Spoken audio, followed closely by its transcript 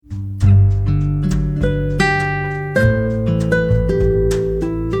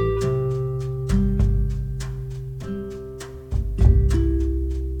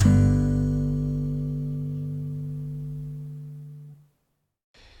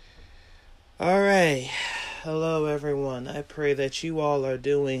All right. Hello, everyone. I pray that you all are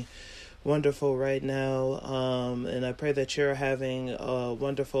doing wonderful right now. And I pray that you're having a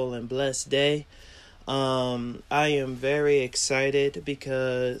wonderful and blessed day. I am very excited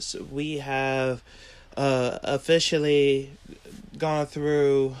because we have officially gone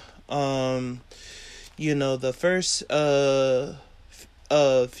through, the first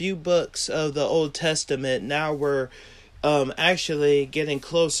few books of the Old Testament. Now we're actually getting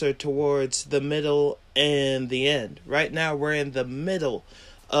closer towards the middle and the end. Right now we're in the middle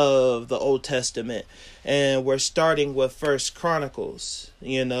of the Old Testament, and we're starting with First Chronicles,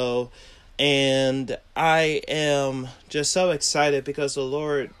 and I am just so excited because the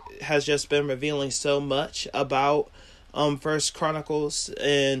Lord has just been revealing so much about First Chronicles.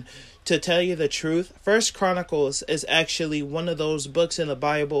 And to tell you the truth, First Chronicles is actually one of those books in the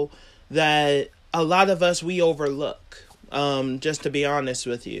Bible that a lot of us, we overlook. Just to be honest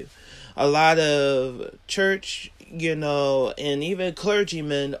with you, a lot of church, and even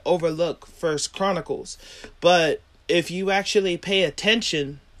clergymen overlook First Chronicles. But if you actually pay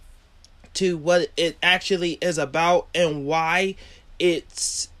attention to what it actually is about and why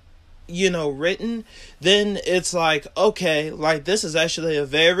it's, written, then it's like, okay, like this is actually a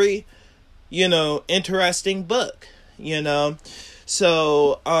very, interesting book,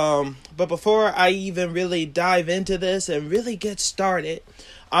 So, but before I even really dive into this and really get started,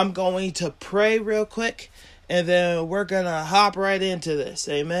 I'm going to pray real quick, and then we're going to hop right into this.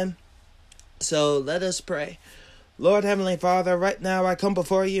 Amen. So let us pray. Lord, Heavenly Father, right now I come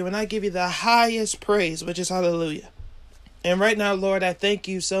before you and I give you the highest praise, which is hallelujah. And right now, Lord, I thank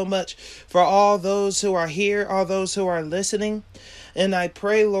you so much for all those who are here, all those who are listening. And I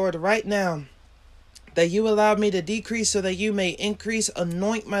pray, Lord, right now, that you allow me to decrease so that you may increase.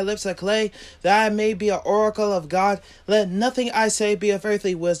 Anoint my lips of clay, that I may be an oracle of God. Let nothing I say be of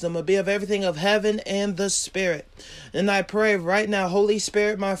earthly wisdom, but be of everything of heaven and the Spirit. And I pray right now, Holy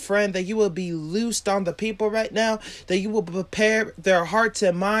Spirit, my friend, that you will be loosed on the people right now, that you will prepare their hearts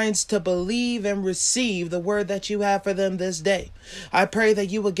and minds to believe and receive the word that you have for them this day. I pray that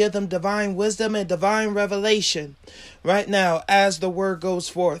you will give them divine wisdom and divine revelation right now as the word goes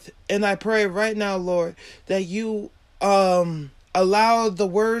forth. And I pray right now, Lord, that you allow the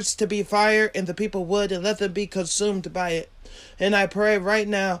words to be fire and the people wood, and let them be consumed by it. And I pray right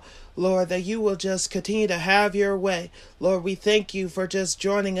now, Lord, that you will just continue to have your way. Lord, we thank you for just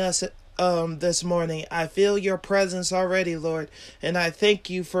joining us this morning. I feel your presence already, Lord, and I thank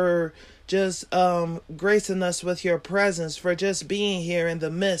you for just gracing us with your presence, for just being here in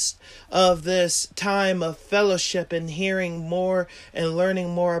the midst of this time of fellowship and hearing more and learning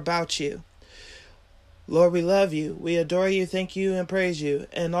more about you. Lord, we love you. We adore you, thank you, and praise you.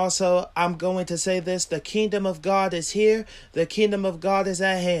 And also, I'm going to say this, the kingdom of God is here. The kingdom of God is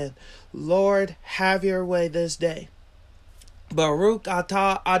at hand. Lord, have your way this day. Baruch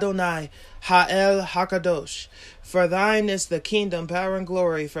atah Adonai, Ha'el HaKadosh. For thine is the kingdom, power, and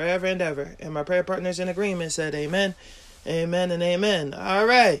glory forever and ever. And my prayer partners in agreement said amen, amen, and amen. All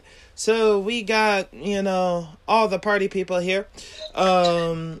right. So we got, all the party people here.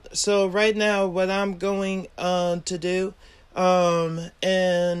 So right now what I'm going to do,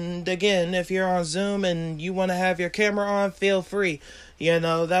 and again, if you're on Zoom and you want to have your camera on, feel free.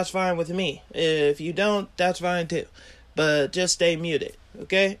 That's fine with me. If you don't, that's fine too. But just stay muted,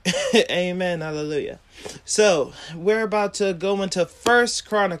 okay? Amen, hallelujah. So, we're about to go into First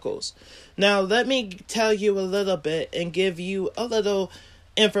Chronicles. Now, let me tell you a little bit and give you a little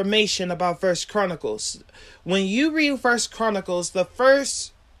information about First Chronicles. When you read First Chronicles, the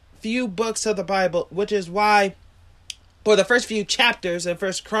first few books of the Bible, which is why, or the first few chapters in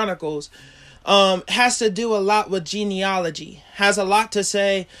First Chronicles, has to do a lot with genealogy, has a lot to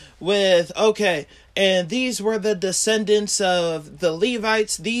say with, okay, and these were the descendants of the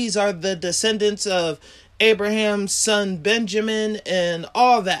Levites. These are the descendants of Abraham's son Benjamin and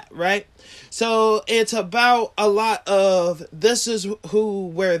all that, right? So it's about a lot of this is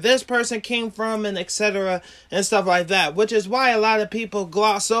where this person came from and etc. and stuff like that, which is why a lot of people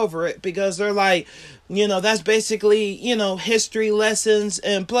gloss over it because they're like, that's basically, history lessons.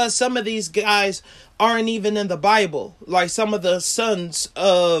 And plus some of these guys aren't even in the Bible. Like some of the sons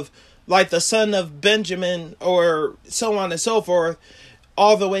of, like the son of Benjamin or so on and so forth,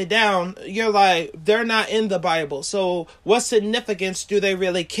 all the way down, you're like, they're not in the Bible. So what significance do they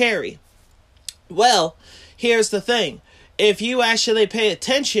really carry? Well, here's the thing. If you actually pay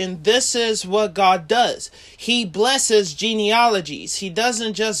attention, this is what God does. He blesses genealogies. He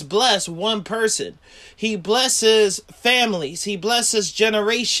doesn't just bless one person. He blesses families. He blesses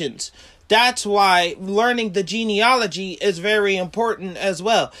generations That's why learning the genealogy is very important as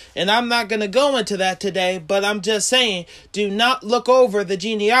well. And I'm not going to go into that today, but I'm just saying, do not look over the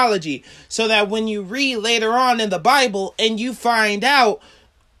genealogy, so that when you read later on in the Bible and you find out,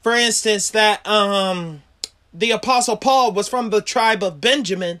 for instance, that the Apostle Paul was from the tribe of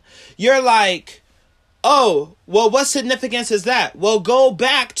Benjamin, you're like, oh, well, what significance is that? Well, go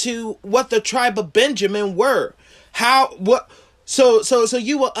back to what the tribe of Benjamin were. So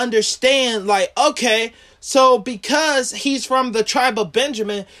you will understand, like, okay, so because he's from the tribe of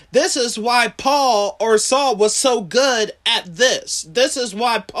Benjamin, this is why Paul or Saul was so good at this. This is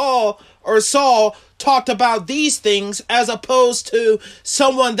why Paul or Saul talked about these things as opposed to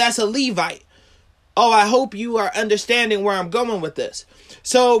someone that's a Levite. Oh, I hope you are understanding where I'm going with this.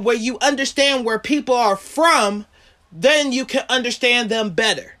 So when you understand where people are from, then you can understand them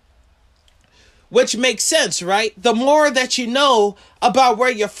better. Which makes sense, right? The more that you know about where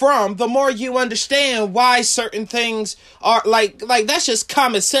you're from, the more you understand why certain things are like that's just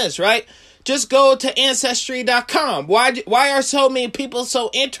common sense, right? Just go to Ancestry.com. Why are so many people so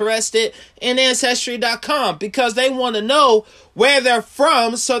interested in Ancestry.com? Because they want to know where they're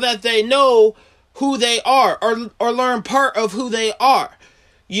from so that they know who they are or learn part of who they are.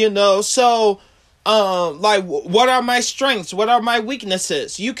 You know, so like, what are my strengths? What are my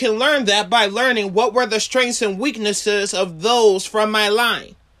weaknesses? You can learn that by learning what were the strengths and weaknesses of those from my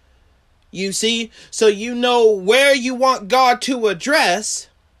line. You see? So you know where you want God to address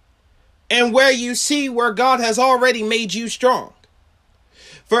and where you see where God has already made you strong.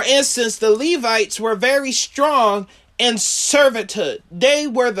 For instance, the Levites were very strong in servanthood. They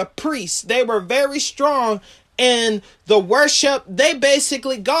were the priests. They were very strong in the worship. They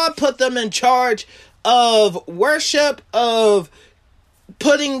basically, God put them in charge of worship, of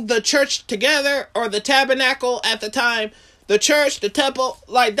putting the church together, or the tabernacle at the time, the church, the temple.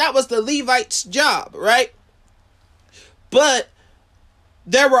 Like, that was the Levites' job, right? But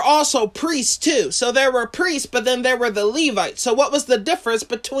there were also priests too. So there were priests, but then there were the Levites. So what was the difference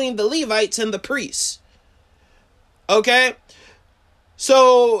between the Levites and the priests? Okay?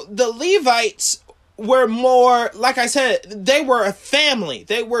 So the Levites were more, like I said, they were a family.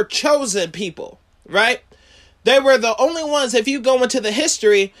 They were chosen people, right? They were the only ones, if you go into the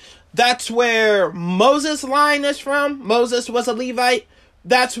history, that's where Moses' line is from. Moses was a Levite.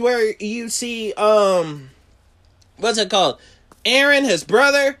 That's where you see, what's it called? Aaron, his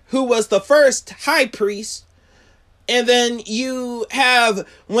brother, who was the first high priest. And then you have,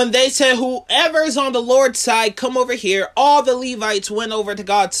 when they said, whoever's on the Lord's side, come over here, all the Levites went over to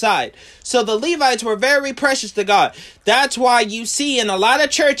God's side. So the Levites were very precious to God. That's why you see in a lot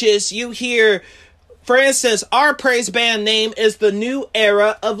of churches, you hear, for instance, our praise band name is the New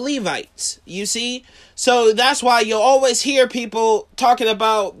Era of Levites. You see? So that's why you'll always hear people talking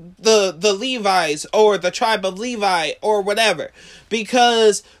about the Levites or the tribe of Levi or whatever,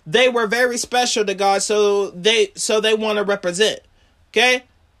 because they were very special to God. So they want to represent. Okay.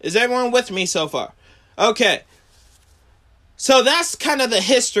 Is everyone with me so far? Okay. So that's kind of the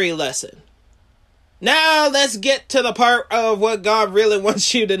history lesson. Now let's get to the part of what God really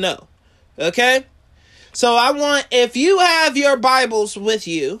wants you to know. Okay. So I want, if you have your Bibles with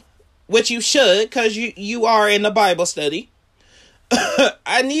you, which you should, because you are in a Bible study,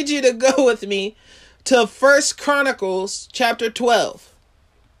 I need you to go with me to 1 Chronicles chapter 12.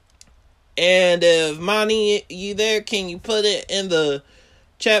 And if Monty, you there, can you put it in the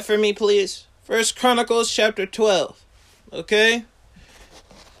chat for me, please? 1 Chronicles chapter 12. Okay?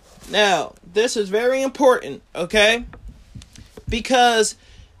 Now, this is very important, okay? Because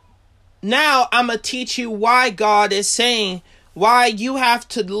now I'm going to teach you why God is saying why you have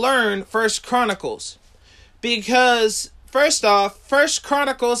to learn 1 Chronicles. Because first off, 1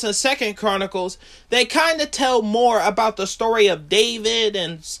 Chronicles and 2 Chronicles, they kind of tell more about the story of David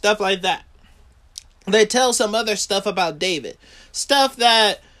and stuff like that. They tell some other stuff about David. Stuff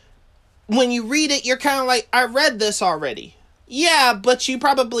that when you read it, you're kind of like, I read this already. Yeah, but you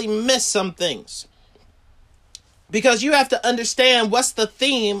probably missed some things. Because you have to understand what's the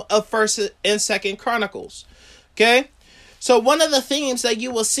theme of 1st and 2nd Chronicles. Okay? So one of the themes that you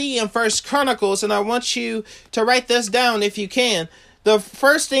will see in 1 Chronicles, and I want you to write this down if you can. The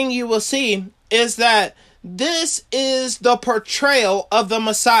first thing you will see is that this is the portrayal of the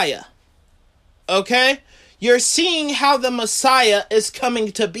Messiah. Okay? You're seeing how the Messiah is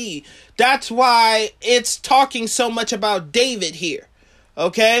coming to be. That's why it's talking so much about David here.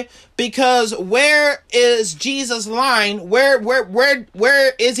 Okay? Because where is Jesus' line? Where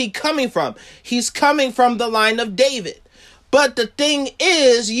is he coming from? He's coming from the line of David. But the thing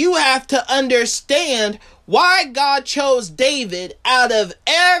is, you have to understand why God chose David out of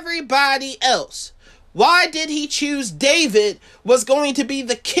everybody else. Why did he choose David was going to be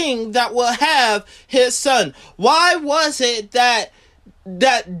the king that will have his son? Why was it that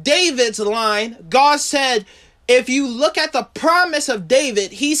David's line, God said, if you look at the promise of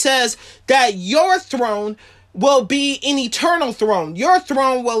David, he says that your throne will be an eternal throne. Your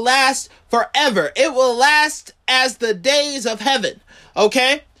throne will last forever. It will last as the days of heaven.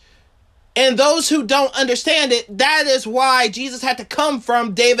 Okay? And those who don't understand it, that is why Jesus had to come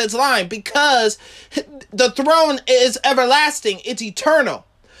from David's line, because the throne is everlasting. It's eternal.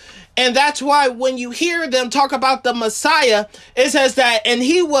 And that's why when you hear them talk about the Messiah, it says that, and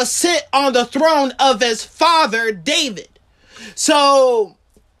he will sit on the throne of his father, David. So,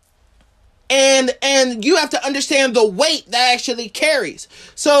 and you have to understand the weight that actually carries.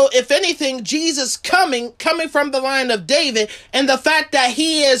 So if anything, Jesus coming from the line of David, and the fact that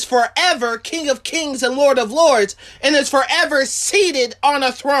he is forever King of Kings and Lord of Lords, and is forever seated on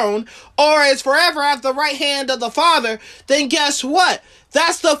a throne, or is forever at the right hand of the Father, then guess what?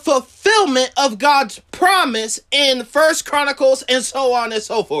 That's the fulfillment of God's promise in 1 Chronicles and so on and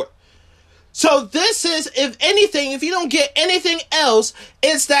so forth. So this is, if anything, if you don't get anything else,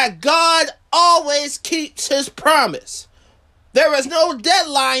 it's that God always keeps his promise. There is no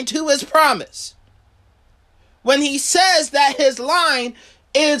deadline to his promise. When he says that his line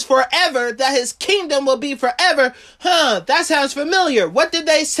is forever, that his kingdom will be forever, that sounds familiar. What did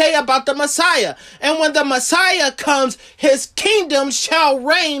they say about the Messiah? And when the Messiah comes, his kingdom shall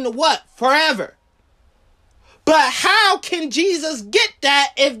reign what? Forever. But how can Jesus get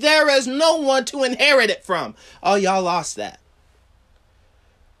that if there is no one to inherit it from? Oh, y'all lost that.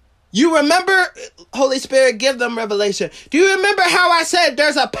 You remember, Holy Spirit, give them revelation. Do you remember how I said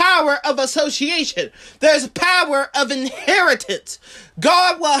there's a power of association? There's power of inheritance.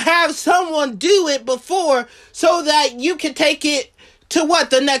 God will have someone do it before so that you can take it to what?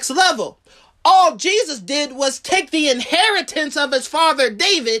 The next level. All Jesus did was take the inheritance of his father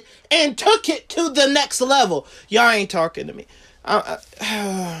David and took it to the next level. Y'all ain't talking to me. I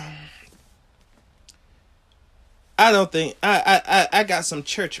don't think I got some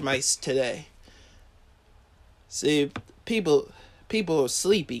church mice today. See, people are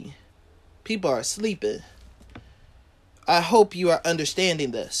sleeping. People are sleeping. I hope you are understanding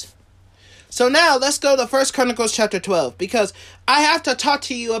this. So now let's go to 1 Chronicles chapter 12, because I have to talk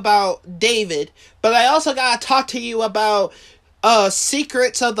to you about David, but I also got to talk to you about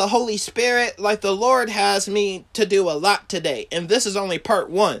secrets of the Holy Spirit. Like, the Lord has me to do a lot today, and this is only part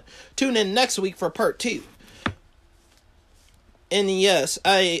 1. Tune in next week for part 2. And yes,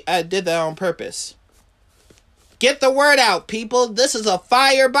 I did that on purpose. Get the word out, people. This is a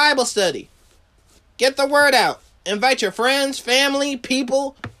fire Bible study. Get the word out. Invite your friends, family,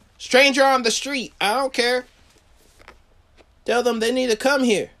 people, stranger on the street. I don't care. Tell them they need to come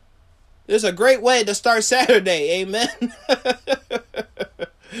here. There's a great way to start Saturday. Amen.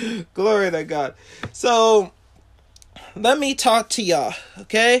 Glory to God. So, let me talk to y'all,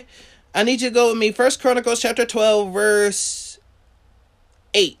 okay? I need you to go with me. 1 Chronicles chapter 12, verse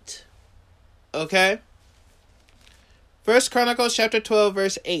 8. Okay? 1 Chronicles chapter 12,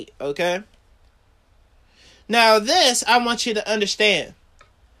 verse 8. Okay? Now, this, I want you to understand.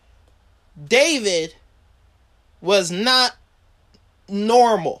 David was not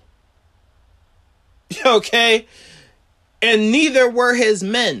normal. Okay? And neither were his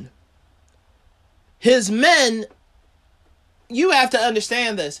men. His men, you have to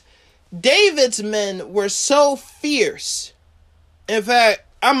understand this. David's men were so fierce. In fact,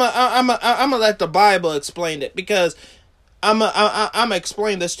 I'm gonna let the Bible explain it, because I'm gonna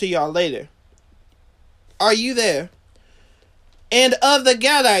explain this to y'all later. Are you there? And of the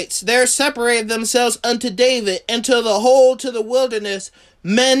Gadites, there separated themselves unto David and to the whole to the wilderness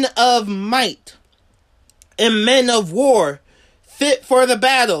men of might and men of war, fit for the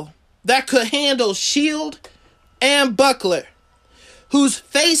battle, that could handle shield and buckler, whose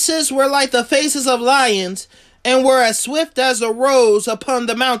faces were like the faces of lions, and were as swift as the roes upon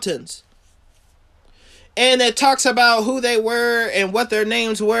the mountains. And it talks about who they were and what their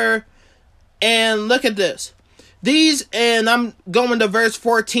names were. And look at this. These, and I'm going to verse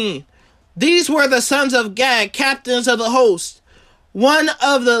 14. These were the sons of Gad, captains of the host. One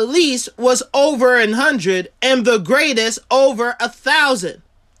of the least was over 100, and the greatest over 1,000.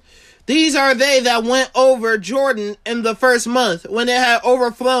 These are they that went over Jordan in the first month, when it had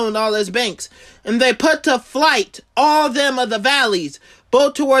overflown all its banks. And they put to flight all them of the valleys,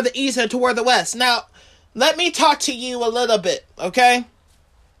 both toward the east and toward the west. Now, let me talk to you a little bit, okay?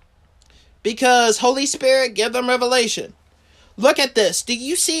 Because Holy Spirit, give them revelation. Look at this. Do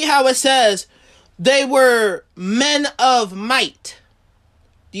you see how it says they were men of might?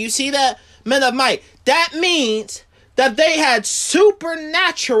 Do you see that? Men of might. That means that they had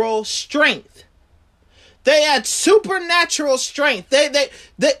supernatural strength. They had supernatural strength.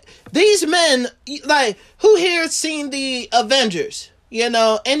 These men, like, who here has seen the Avengers? You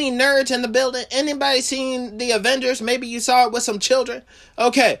know, any nerds in the building? Anybody seen the Avengers? Maybe you saw it with some children.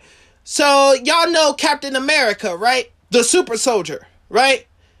 Okay, so y'all know Captain America, right? The super soldier, right?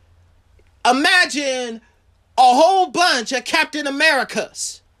 Imagine a whole bunch of Captain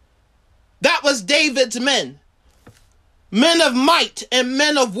Americas. That was David's men. Men of might and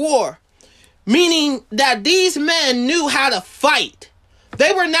men of war. Meaning that these men knew how to fight.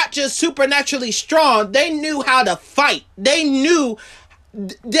 They were not just supernaturally strong. They knew how to fight. They knew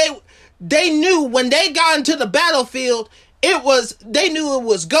when they got into the battlefield, they knew it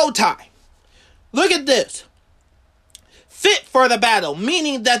was go time. Look at this. Fit for the battle,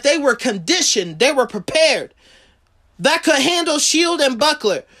 meaning that they were conditioned, they were prepared. That could handle shield and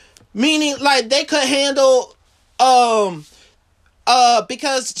buckler, meaning like they could handle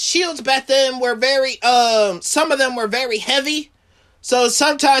because shields back then were very some of them were very heavy. So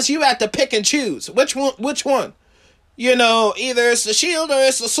sometimes you have to pick and choose which one. You know, either it's the shield or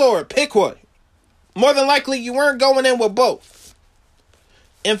it's the sword. Pick one. More than likely you weren't going in with both.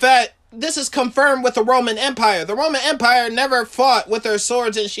 In fact, this is confirmed with the Roman Empire. The Roman Empire never fought with their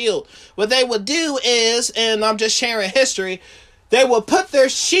swords and shield. What they would do is, and I'm just sharing history, they would put their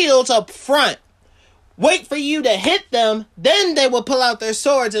shields up front, wait for you to hit them, then they would pull out their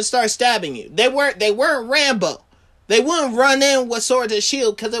swords and start stabbing you. They weren't Rambo. They wouldn't run in with swords and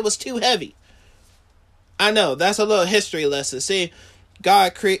shield because it was too heavy. I know, that's a little history lesson. See,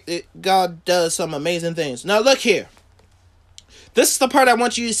 God does some amazing things. Now look here. This is the part I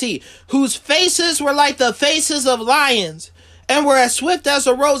want you to see. Whose faces were like the faces of lions, and were as swift as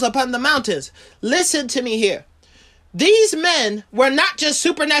the roes upon the mountains. Listen to me here. These men were not just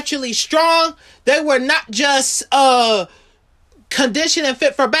supernaturally strong. They were not just conditioned and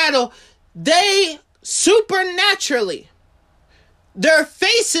fit for battle. They supernaturally, their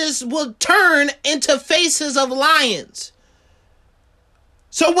faces will turn into faces of lions.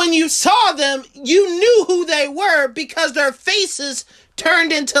 So when you saw them, you knew who they were because their faces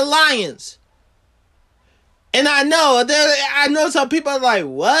turned into lions. And I know some people are like,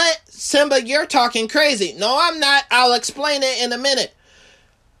 what? Simba, you're talking crazy. No, I'm not. I'll explain it in a minute.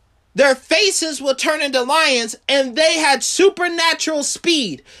 Their faces will turn into lions, and they had supernatural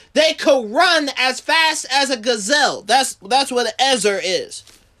speed. They could run as fast as a gazelle. That's what an ezer is.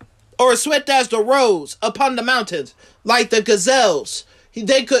 Or swift as the roes upon the mountains, like the gazelles.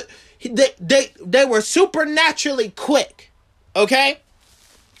 They were supernaturally quick. Okay?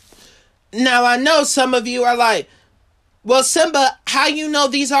 Now I know some of you are like, well, Simba, how you know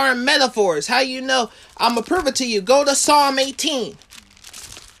these aren't metaphors? How you know? I'm going to prove it to you. Go to Psalm 18.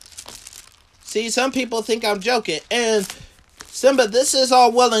 See, some people think I'm joking. And Simba, this is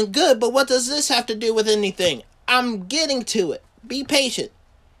all well and good, but what does this have to do with anything? I'm getting to it. Be patient.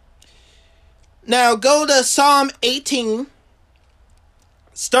 Now go to Psalm 18.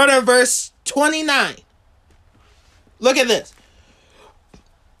 Start at verse 29. Look at this.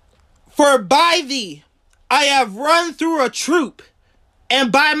 For by thee I have run through a troop,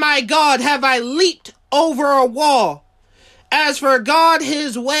 and by my God have I leaped over a wall. As for God,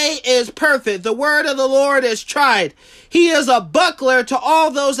 his way is perfect. The word of the Lord is tried. He is a buckler to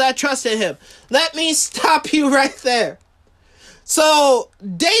all those that trust in him. Let me stop you right there. So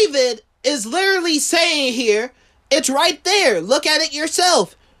David is literally saying here, it's right there. Look at it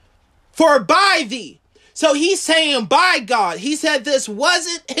yourself. For by thee. So he's saying by God. He said this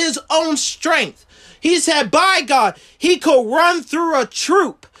wasn't his own strength. He said by God, he could run through a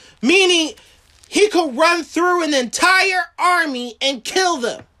troop. Meaning he could run through an entire army and kill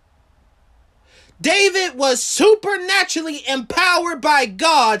them. David was supernaturally empowered by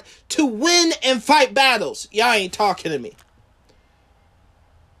God to win and fight battles. Y'all ain't talking to me.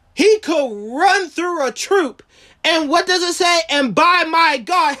 He could run through a troop. And what does it say? And by my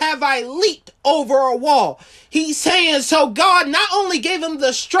God have I leaped over a wall. He's saying, so God not only gave him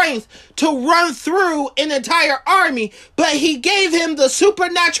the strength to run through an entire army, but he gave him the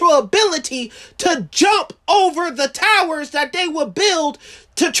supernatural ability to jump over the towers that they would build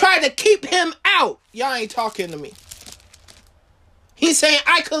to try to keep him out. Y'all ain't talking to me. He's saying,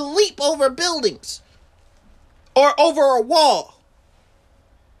 I could leap over buildings or over a wall.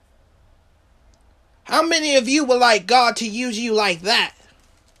 How many of you would like God to use you like that?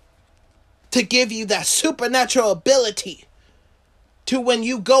 To give you that supernatural ability to when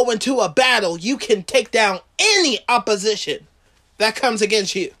you go into a battle, you can take down any opposition that comes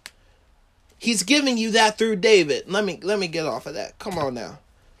against you. He's giving you that through David. Let me get off of that. Come on now.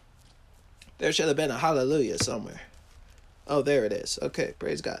 There should have been a hallelujah somewhere. Oh, there it is. Okay,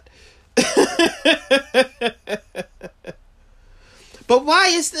 praise God. But why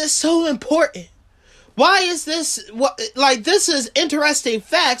is this so important? Why is this this is interesting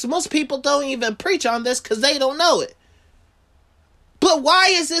facts. Most people don't even preach on this because they don't know it. But why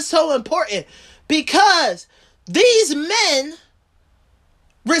is this so important? Because these men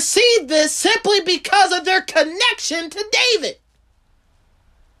received this simply because of their connection to David.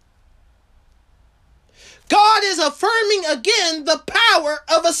 God is affirming again the power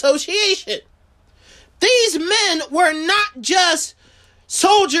of association. These men were not just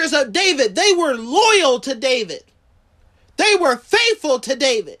soldiers of David. They were loyal to David. They were faithful to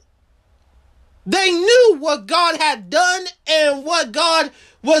David. They knew what God had done and what God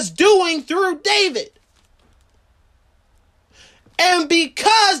was doing through David. And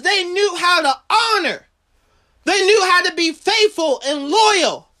because they knew how to honor, they knew how to be faithful and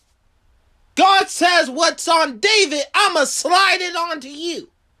loyal, God says, what's on David, I'm going to slide it onto you.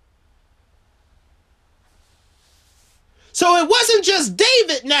 So it wasn't just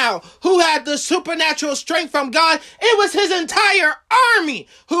David now who had the supernatural strength from God. It was his entire army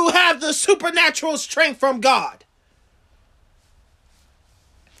who had the supernatural strength from God.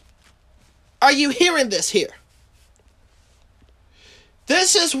 Are you hearing this here?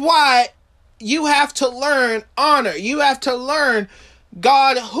 This is why you have to learn honor. You have to learn,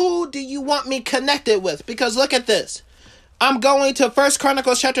 God, who do you want me connected with? Because look at this. I'm going to 1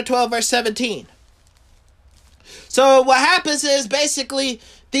 Chronicles chapter 12, verse 17. So what happens is basically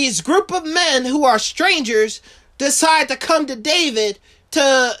these group of men who are strangers decide to come to David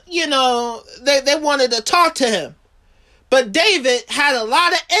to, they wanted to talk to him. But David had a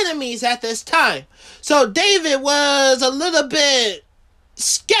lot of enemies at this time. So David was a little bit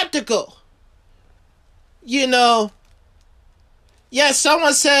skeptical. Yes,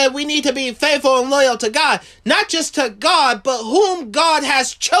 someone said we need to be faithful and loyal to God. Not just to God, but whom God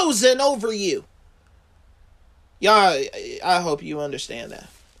has chosen over you. Y'all, I hope you understand that.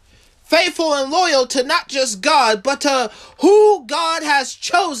 Faithful and loyal to not just God, but to who God has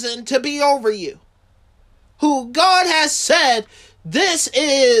chosen to be over you. Who God has said, this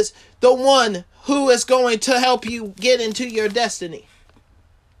is the one who is going to help you get into your destiny.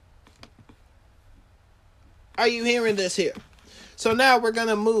 Are you hearing this here? So now we're going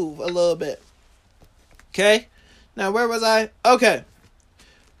to move a little bit. Okay? Now where was I? Okay.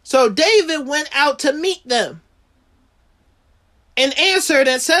 So David went out to meet them. And answered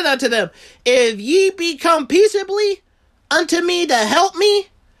and said unto them, if ye be come peaceably unto me to help me,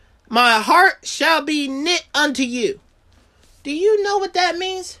 my heart shall be knit unto you. Do you know what that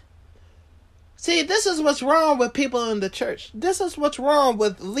means? See, this is what's wrong with people in the church. This is what's wrong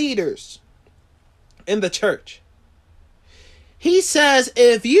with leaders in the church. He says,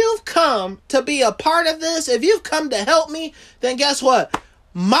 if you've come to be a part of this, if you've come to help me, then guess what?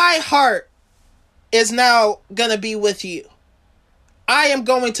 My heart is now going to be with you. I am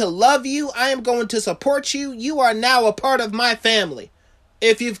going to love you. I am going to support you. You are now a part of my family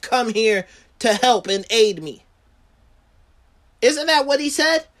if you've come here to help and aid me. Isn't that what he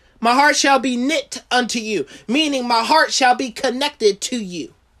said? My heart shall be knit unto you, meaning my heart shall be connected to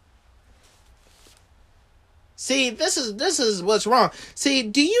you. See, this is what's wrong. See,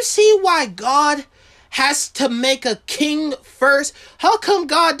 do you see why God has to make a king first? How come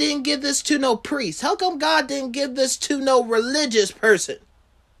God didn't give this to no priest? How come God didn't give this to no religious person?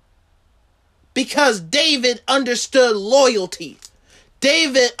 Because David understood loyalty.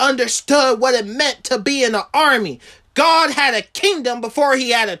 David understood what it meant to be in an army. God had a kingdom before he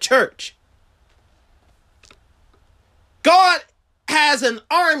had a church. God has an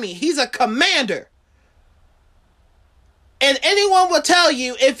army. He's a commander. And anyone will tell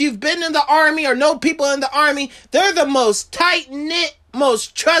you, if you've been in the army or know people in the army, they're the most tight-knit,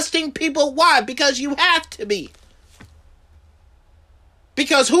 most trusting people. Why? Because you have to be.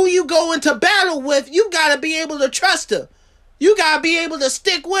 Because who you go into battle with, you got to be able to trust them. You got to be able to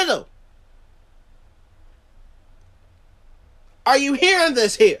stick with them. Are you hearing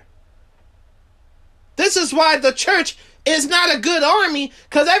this here? This is why the church is not a good army,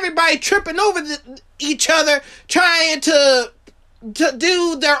 because everybody tripping over each other, trying to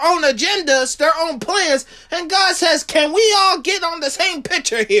do their own agendas, their own plans. And God says, can we all get on the same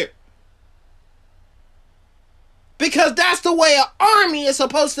picture here? Because that's the way an army is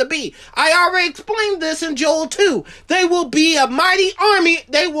supposed to be. I already explained this in Joel 2. They will be a mighty army.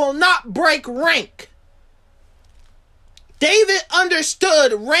 They will not break rank. David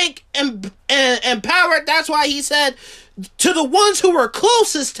understood rank and power. That's why he said to the ones who were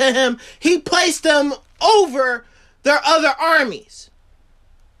closest to him, he placed them over their other armies.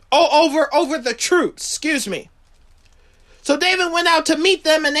 Over the troops, excuse me. So David went out to meet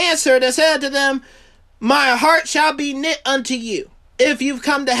them and answered and said to them, my heart shall be knit unto you, if you've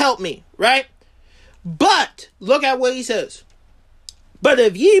come to help me, right? But, look at what he says. But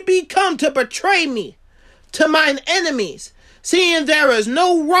if ye be come to betray me to mine enemies, seeing there is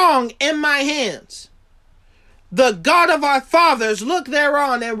no wrong in my hands, the God of our fathers look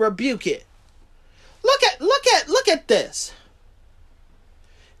thereon and rebuke it. Look at this.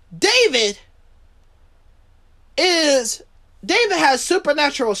 David has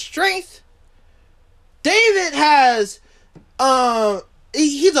supernatural strength. David has,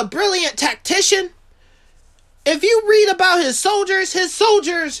 he's a brilliant tactician. If you read about his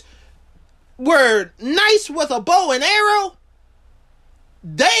soldiers were nice with a bow and arrow.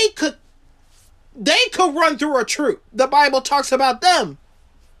 They could run through a troop. The Bible talks about them.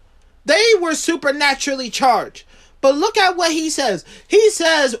 They were supernaturally charged. But look at what he says. He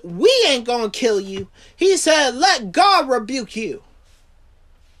says, we ain't gonna kill you. He said, let God rebuke you.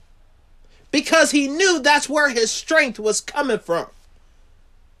 Because he knew that's where his strength was coming from.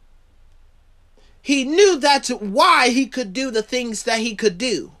 He knew that's why he could do the things that he could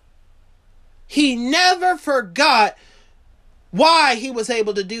do. He never forgot why he was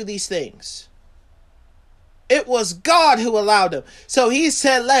able to do these things. It was God who allowed him. So he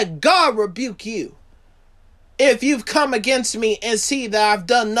said, let God rebuke you. If you've come against me and see that I've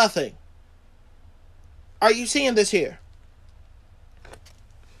done nothing. Are you seeing this here?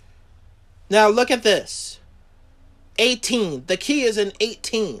 Now look at this. 18. The key is in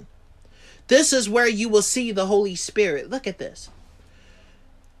 18. This is where you will see the Holy Spirit. Look at this.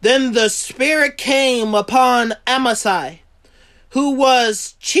 Then the Spirit came upon Amasai, who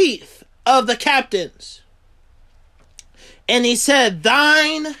was chief of the captains. And he said,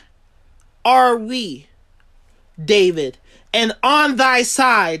 thine are we, David, and on thy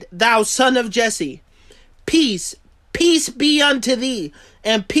side, thou son of Jesse. Peace be unto thee,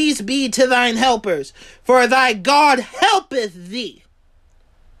 and peace be to thine helpers, for thy God helpeth thee.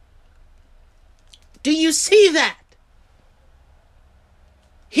 Do you see that?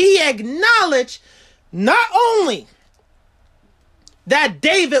 He acknowledged not only that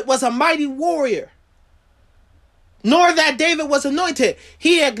David was a mighty warrior, nor that David was anointed.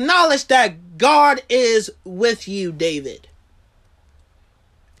 He acknowledged that God is with you, David.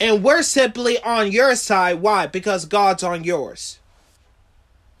 And we're simply on your side. Why? Because God's on yours.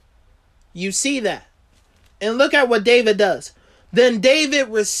 You see that? And look at what David does. Then David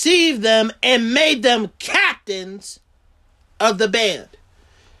received them and made them captains of the band.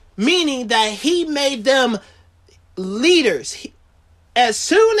 Meaning that he made them leaders. As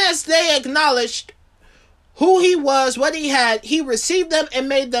soon as they acknowledged who he was, what he had, he received them and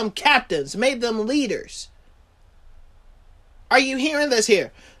made them captains, made them leaders. Are you hearing this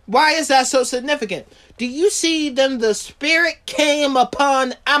here? Why is that so significant? Do you see then the Spirit came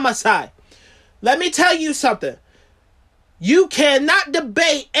upon Amasai? Let me tell you something. You cannot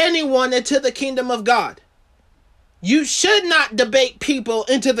debate anyone into the kingdom of God. You should not debate people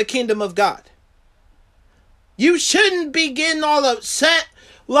into the kingdom of God. You shouldn't be getting all upset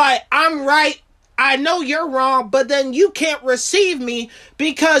like, I'm right, I know you're wrong, but then you can't receive me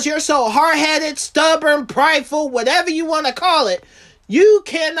because you're so hard-headed, stubborn, prideful, whatever you want to call it. You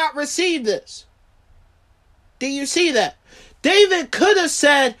cannot receive this. Do you see that? David could have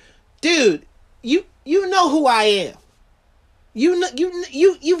said, dude, you know who I am.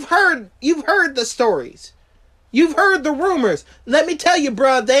 You've heard the stories. You've heard the rumors. Let me tell you,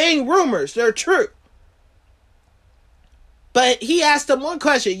 bro, they ain't rumors. They're true. But he asked him one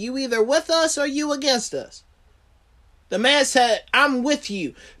question. You either with us or you against us? The man said, I'm with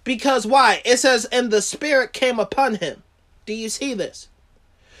you. Because why? It says, and the Spirit came upon him. Do you see this?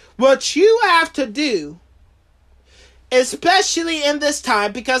 What you have to do, especially in this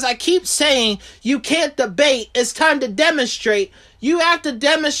time, because I keep saying you can't debate, it's time to demonstrate. You have to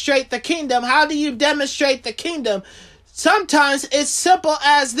demonstrate the kingdom. How do you demonstrate the kingdom? Sometimes it's simple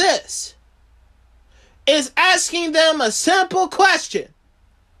as this. It's asking them a simple question.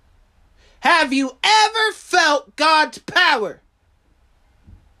 Have you ever felt God's power?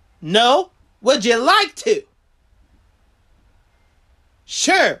 No? Would you like to?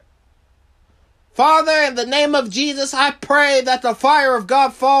 Sure. Father, in the name of Jesus, I pray that the fire of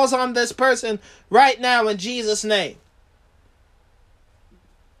God falls on this person right now in Jesus' name.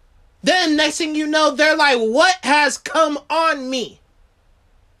 Then next thing you know, they're like, what has come on me?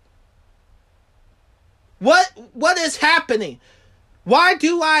 What is happening? Why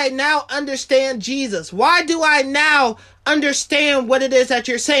do I now understand Jesus? Why do I now understand what it is that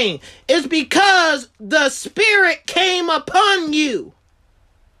you're saying? It's because the Spirit came upon you.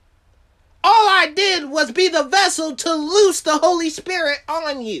 All I did was be the vessel to loose the Holy Spirit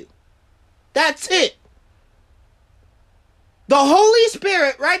on you. That's it. The Holy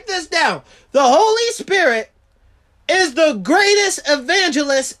Spirit, write this down. The Holy Spirit is the greatest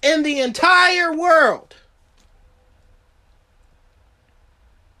evangelist in the entire world.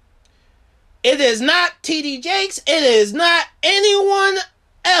 It is not T.D. Jakes. It is not anyone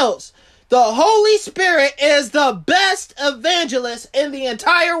else. The Holy Spirit is the best evangelist in the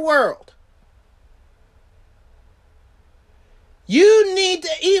entire world. You need to,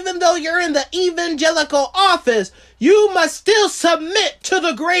 even though you're in the evangelical office, you must still submit to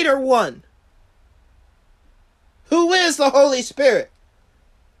the greater one, who is the Holy Spirit.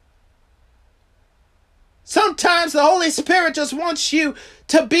 Sometimes the Holy Spirit just wants you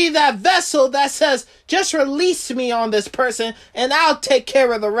to be that vessel that says, just release me on this person and I'll take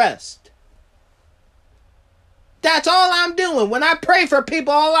care of the rest. That's all I'm doing. When I pray for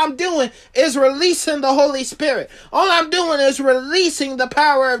people, all I'm doing is releasing the Holy Spirit. All I'm doing is releasing the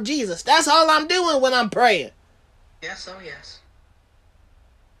power of Jesus. That's all I'm doing when I'm praying. Yes, oh yes.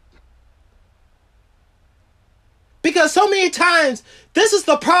 Because so many times, this is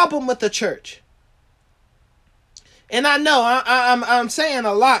the problem with the church. And I know I'm saying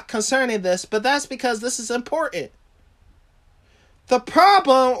a lot concerning this, but that's because this is important. The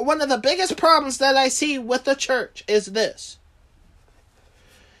problem, one of the biggest problems that I see with the church is this.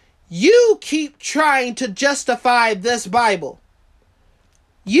 You keep trying to justify this Bible.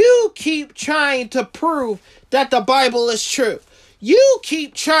 You keep trying to prove that the Bible is true. You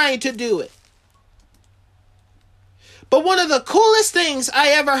keep trying to do it. But one of the coolest things I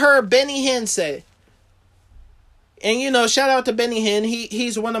ever heard Benny Hinn say, and you know, shout out to Benny Hinn,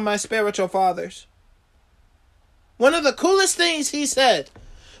 he's one of my spiritual fathers. One of the coolest things he said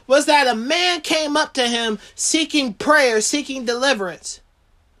was that a man came up to him seeking prayer, seeking deliverance.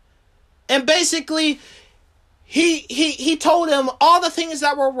 And basically, he told him all the things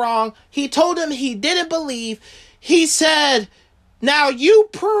that were wrong. He told him he didn't believe. He said, now you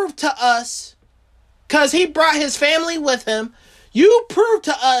prove to us, because he brought his family with him, you prove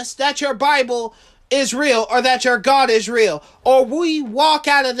to us that your Bible is real or that your God is real, or we walk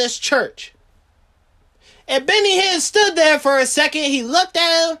out of this church. And Benny Hinn stood there for a second. He looked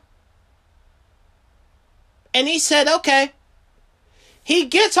at him and he said, okay. He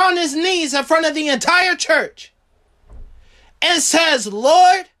gets on his knees in front of the entire church and says,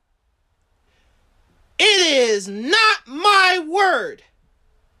 Lord, it is not my word.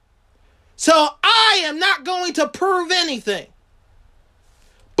 So I am not going to prove anything.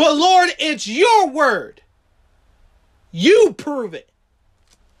 But Lord, it's your word. You prove it.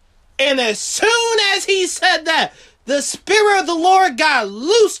 And as soon as he said that, the Spirit of the Lord got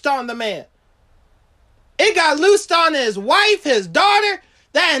loosed on the man. It got loosed on his wife, his daughter,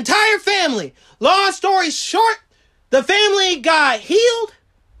 that entire family. Long story short, the family got healed,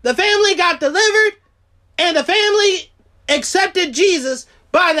 the family got delivered, and the family accepted Jesus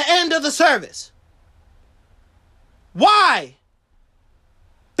by the end of the service. Why?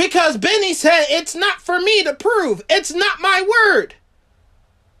 Because Benny said, it's not for me to prove. It's not my word.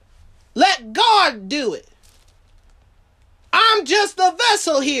 Let God do it. I'm just the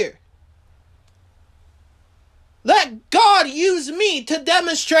vessel here. Let God use me to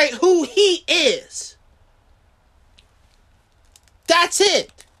demonstrate who he is. That's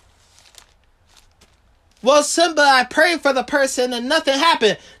it. Well, Simba, I prayed for the person and nothing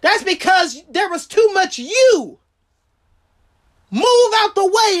happened. That's because there was too much you. Move out the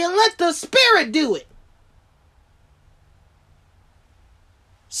way and let the Spirit do it.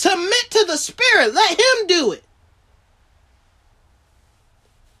 Submit to the Spirit. Let him do it.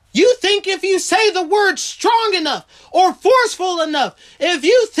 You think if you say the word strong enough or forceful enough, if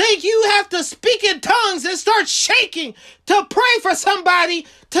you think you have to speak in tongues and start shaking to pray for somebody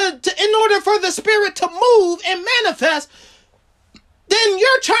in order for the Spirit to move and manifest, then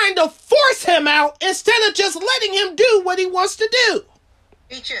you're trying to force him out instead of just letting him do what he wants to do.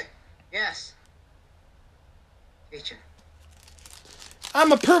 Teacher, yes. Teacher. I'm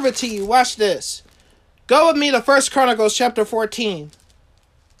going to prove it to you. Watch this. Go with me to 1 Chronicles chapter 14.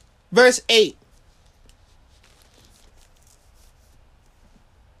 Verse 8.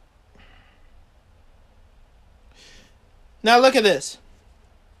 Now look at this.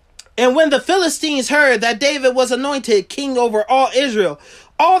 And when the Philistines heard that David was anointed king over all Israel,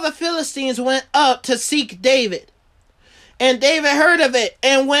 all the Philistines went up to seek David. And David heard of it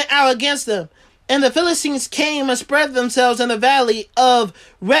and went out against them. And the Philistines came and spread themselves in the valley of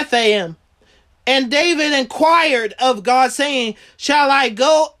Rephaim. And David inquired of God, saying, shall I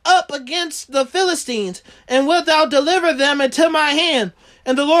go up against the Philistines, and wilt thou deliver them into my hand?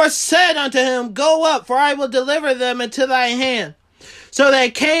 And the Lord said unto him, go up, for I will deliver them into thy hand. So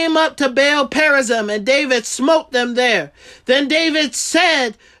they came up to Baal Perazim, and David smote them there. Then David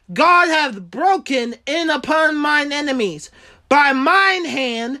said, God hath broken in upon mine enemies by mine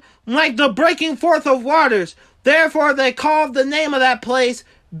hand, like the breaking forth of waters. Therefore they called the name of that place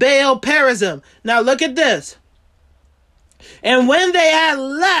Baal Perazim. Now look at this. And when they had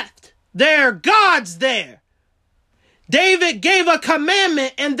left their gods there, David gave a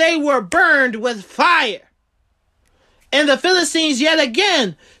commandment, and they were burned with fire. And the Philistines yet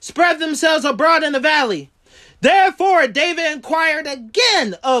again spread themselves abroad in the valley. Therefore David inquired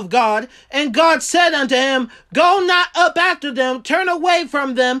again of God, and God said unto him, go not up after them, turn away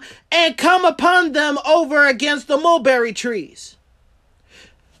from them, and come upon them over against the mulberry trees.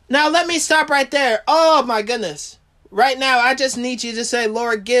 Now let me stop right there. Oh my goodness. Right now I just need you to say,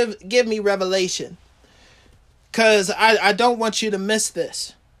 Lord, give me revelation. Because I don't want you to miss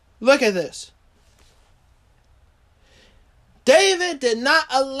this. Look at this. David did not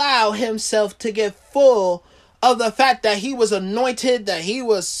allow himself to get full of the fact that he was anointed, that he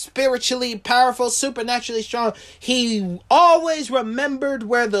was spiritually powerful, supernaturally strong. He always remembered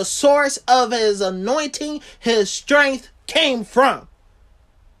where the source of his anointing, his strength came from.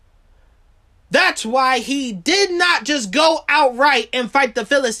 That's why he did not just go outright and fight the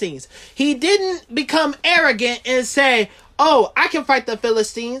Philistines. He didn't become arrogant and say, oh, I can fight the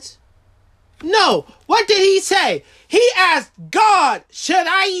Philistines. No. What did he say? He asked God, should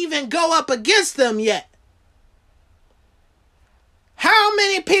I even go up against them yet? How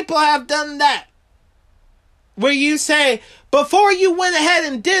many people have done that? Where you say, before you went ahead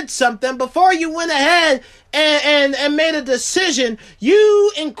and did something, before you went ahead and made a decision,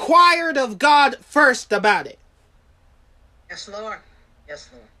 you inquired of God first about it. Yes, Lord. Yes,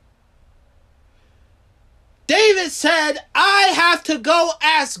 Lord. David said, I have to go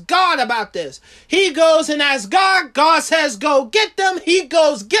ask God about this. He goes and asks God. God says, go get them. He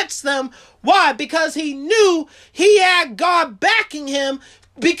goes, gets them. Why? Because he knew he had God backing him,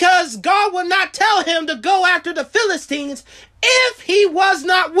 because God would not tell him to go after the Philistines if he was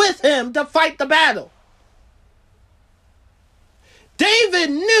not with him to fight the battle.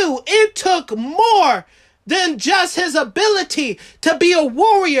 David knew it took more than just his ability to be a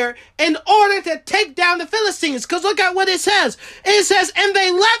warrior in order to take down the Philistines. Because look at what it says. It says, and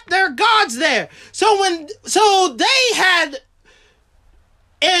they left their gods there. So they had,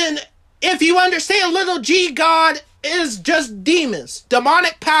 and if you understand, little g God is just demons,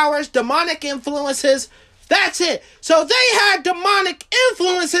 demonic powers, demonic influences. That's it. So they had demonic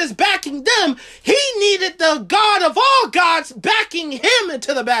influences backing them. He needed the God of all gods backing him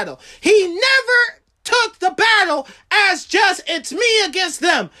into the battle. He never took the battle as just, it's me against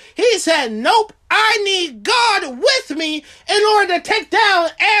them. He said, nope, I need God with me in order to take down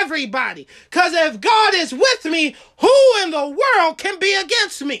everybody. Because if God is with me, who in the world can be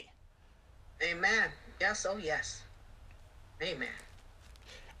against me? Amen. Yes, oh yes. Amen.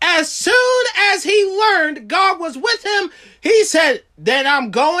 As soon as he learned God was with him, he said, then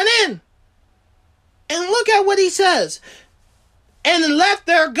I'm going in. And look at what he says. And left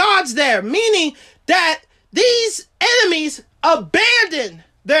their gods there, meaning that these enemies abandoned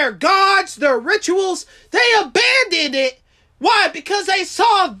their gods, their rituals. They abandoned it. Why? Because they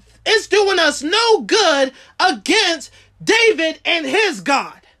saw it's doing us no good against David and his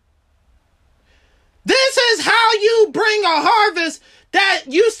God. This is how you bring a harvest that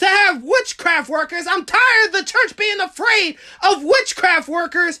used to have witchcraft workers. I'm tired of the church being afraid of witchcraft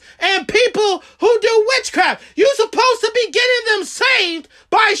workers and people who do witchcraft. You're supposed to be getting them saved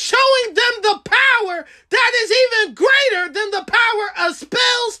by showing them the power that is even greater than the power of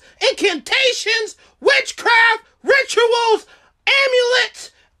spells, incantations, witchcraft, rituals,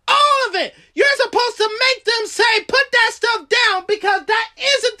 amulets, all of it. You're supposed to make them say, put that stuff down, because that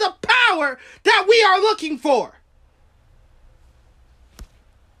isn't the power that we are looking for.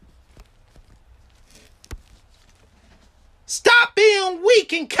 Stop being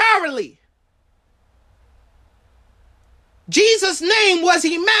weak and cowardly. Jesus' name was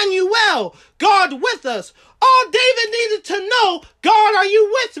Emmanuel, God with us. All David needed to know, God, are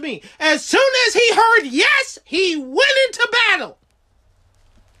you with me? As soon as he heard yes, he went into battle.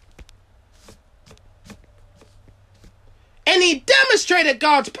 And he demonstrated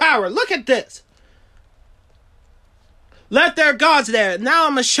God's power. Look at this. Left their gods there. Now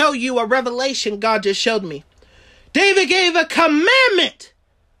I'm going to show you a revelation God just showed me. David gave a commandment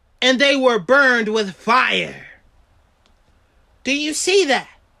and they were burned with fire. Do you see that?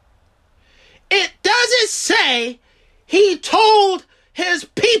 It doesn't say he told his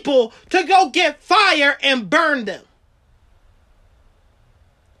people to go get fire and burn them.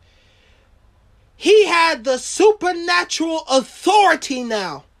 He had the supernatural authority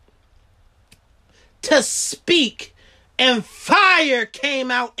now to speak, and fire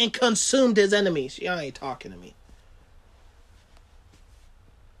came out and consumed his enemies. Y'all ain't talking to me.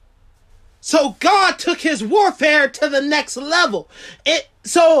 So God took his warfare to the next level.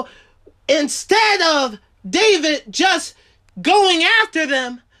 So instead of David just going after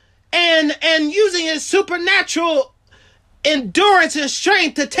them and using his supernatural endurance and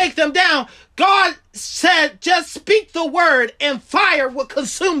strength to take them down, God said, just speak the word and fire will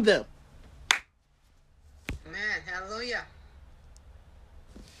consume them. Amen. Hallelujah.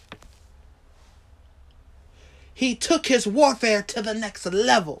 He took his warfare to the next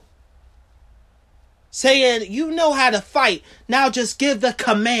level, saying, you know how to fight. Now just give the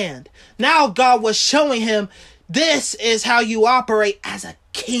command. Now God was showing him, this is how you operate as a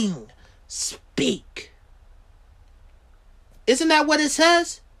king. Speak. Isn't that what it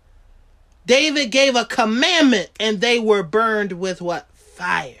says? David gave a commandment and they were burned with what?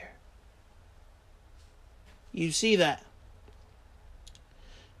 Fire. You see that?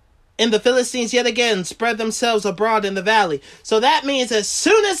 And the Philistines yet again spread themselves abroad in the valley. So that means as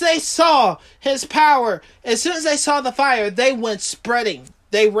soon as they saw his power, as soon as they saw the fire, they went spreading.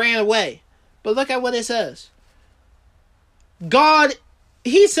 They ran away. But look at what it says. God,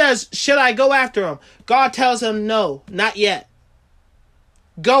 he says, should I go after him? God tells him, no, not yet.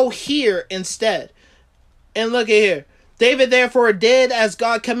 Go here instead. And look at here. David therefore did as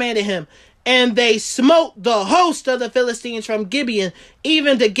God commanded him. And they smote the host of the Philistines from Gibeon,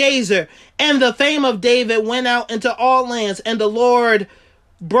 even to Gazer. And the fame of David went out into all lands, and the Lord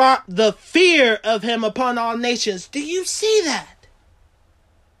brought the fear of him upon all nations. Do you see that?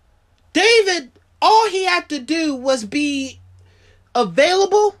 David, all he had to do was be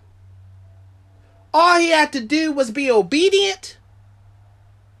available. All he had to do was be obedient.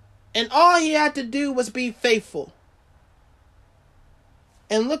 And all he had to do was be faithful.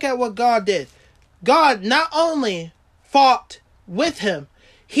 And look at what God did. God not only fought with him,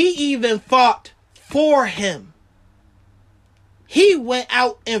 he even fought for him. He went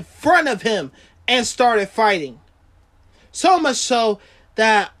out in front of him and started fighting. So much so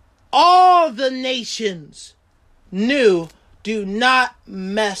that all the nations knew, do not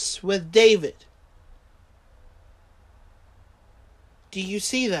mess with David. Do you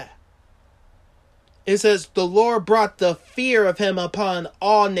see that? It says, the Lord brought the fear of him upon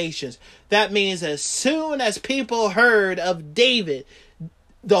all nations. That means as soon as people heard of David,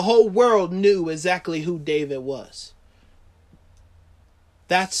 the whole world knew exactly who David was.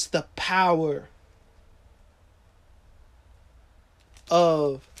 That's the power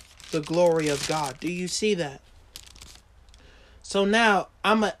of the glory of God. Do you see that? So now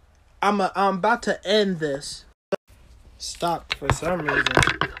I'm about to end this. Stopped for some reason,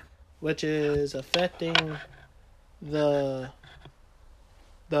 which is affecting the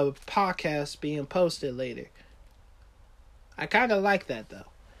podcast being posted later. I kind of like that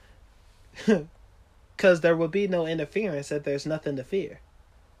though. Because there will be no interference if there's nothing to fear.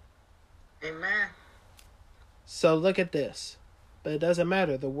 Amen. So look at this. But it doesn't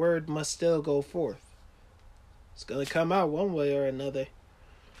matter. The word must still go forth. It's going to come out one way or another.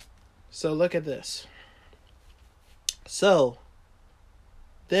 So look at this. So,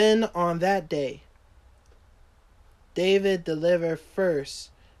 then on that day, David delivered first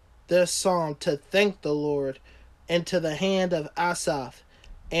this psalm to thank the Lord into the hand of Asaph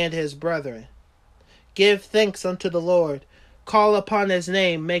and his brethren. Give thanks unto the Lord. Call upon his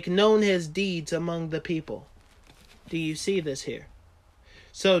name. Make known his deeds among the people. Do you see this here?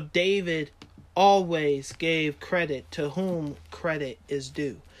 So David always gave credit to whom credit is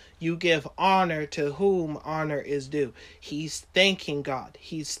due. You give honor to whom honor is due. He's thanking God.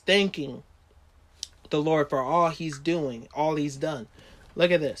 He's thanking the Lord for all he's doing, all he's done.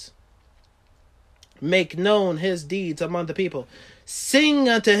 Look at this. Make known his deeds among the people. Sing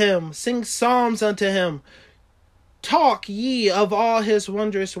unto him. Sing psalms unto him. Talk ye of all his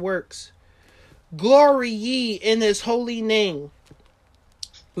wondrous works. Glory ye in his holy name.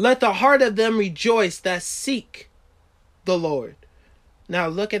 Let the heart of them rejoice that seek the Lord. Now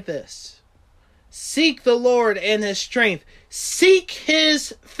look at this. Seek the Lord and his strength. Seek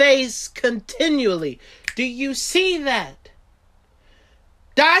his face continually. Do you see that?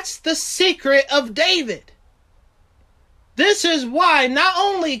 That's the secret of David. This is why not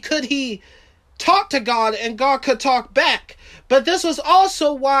only could he talk to God and God could talk back, But this was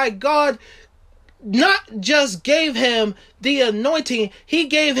also why God not just gave him the anointing, he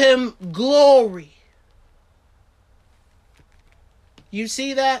gave him glory. You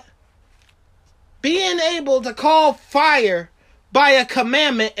see that? Being able to call fire by a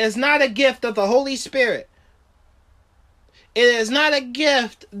commandment is not a gift of the Holy Spirit. It is not a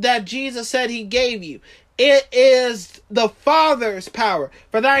gift that Jesus said he gave you. It is the Father's power.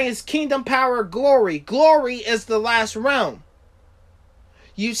 For thine is kingdom, power, glory. Glory is the last realm.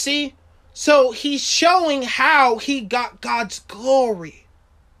 You see? So he's showing how he got God's glory.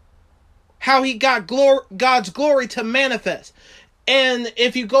 How he got God's glory to manifest. And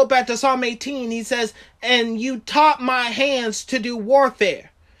if you go back to Psalm 18, he says, and you taught my hands to do warfare.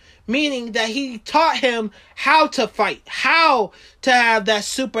 Meaning that he taught him how to fight, how to have that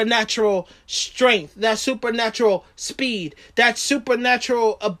supernatural strength, that supernatural speed, that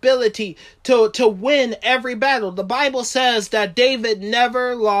supernatural ability to win every battle. The Bible says that David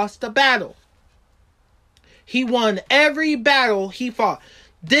never lost a battle. He won every battle he fought.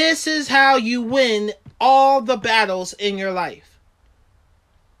 This is how you win all the battles in your life.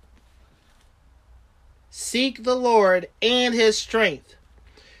 Seek the Lord and his strength.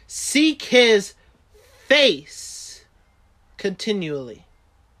 Seek his face continually.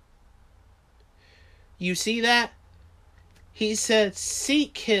 You see that? He said,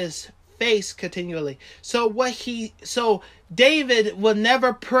 seek his face continually. So David will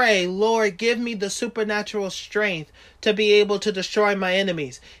never pray, Lord, give me the supernatural strength to be able to destroy my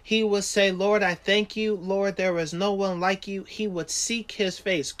enemies. He would say, Lord, I thank you. Lord, there is no one like you. He would seek his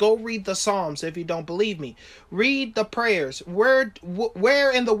face. Go read the Psalms if you don't believe me. Read the prayers. Where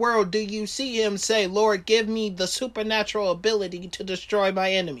in the world do you see him say, Lord, give me the supernatural ability to destroy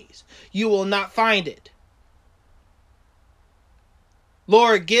my enemies? You will not find it.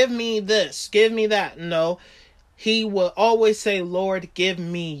 Lord, give me this, give me that. No, he will always say, Lord, give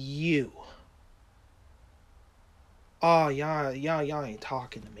me you. Oh, y'all ain't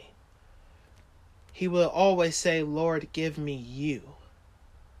talking to me. He will always say, Lord, give me you.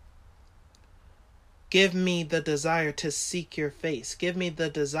 Give me the desire to seek your face. Give me the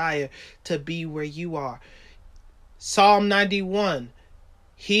desire to be where you are. Psalm 91.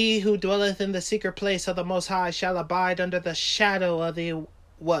 He who dwelleth in the secret place of the Most High shall abide under the shadow of the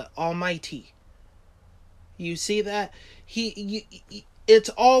Almighty. You see that? It's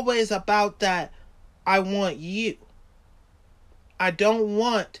always about that. I want you. I don't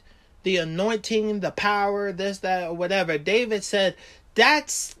want the anointing, the power, this, that, or whatever. David said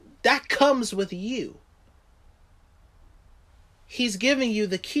that comes with you. He's giving you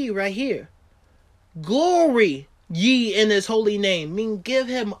the key right here. Glory ye in his holy name. Mean give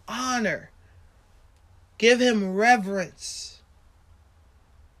him honor. Give him reverence.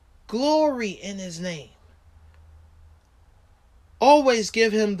 Glory in his name. Always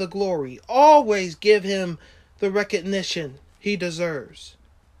give him the glory. Always give him the recognition he deserves.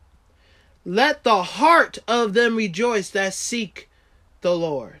 Let the heart of them rejoice that seek the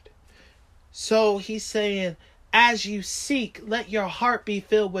Lord. So he's saying, as you seek, let your heart be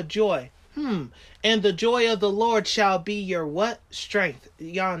filled with joy. And the joy of the Lord shall be your what? Strength.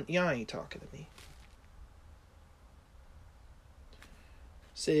 Y'all ain't talking to me.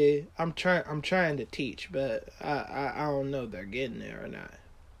 See, I'm trying to teach, but I don't know if they're getting there or not.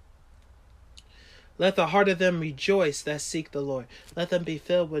 Let the heart of them rejoice that seek the Lord. Let them be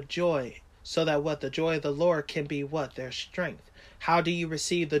filled with joy, so that what? The joy of the Lord can be what? Their strength. How do you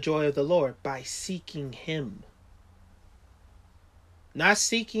receive the joy of the Lord? By seeking him. Not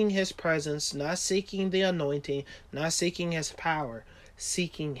seeking his presence, not seeking the anointing, not seeking his power,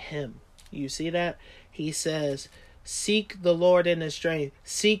 seeking him. You see that? He says, seek the Lord in his strength.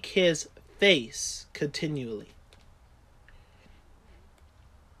 Seek his face continually.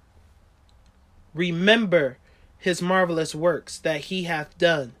 Remember his marvelous works that he hath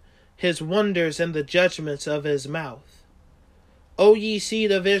done, his wonders and the judgments of his mouth. O ye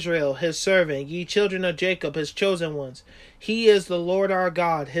seed of Israel, his servant, ye children of Jacob, his chosen ones. He is the Lord our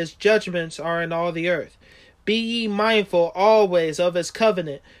God. His judgments are in all the earth. Be ye mindful always of his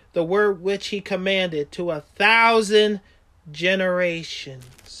covenant, the word which he commanded to 1,000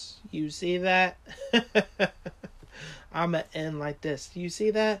 generations. You see that? I'm going to end like this. You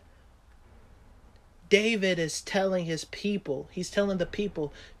see that? David is telling his people, he's telling the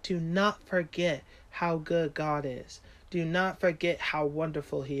people to not forget how good God is. Do not forget how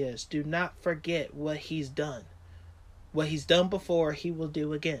wonderful he is. Do not forget what he's done. What he's done before, he will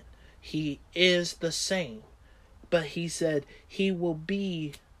do again. He is the same. But he said he will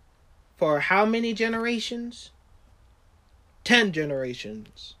be for how many generations? 10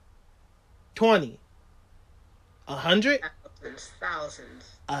 generations. 20. 100? Thousands.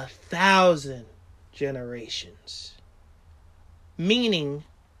 1,000 generations. Meaning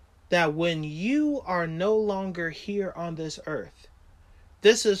that when you are no longer here on this earth,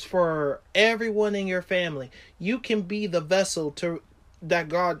 this is for everyone in your family. You can be the vessel that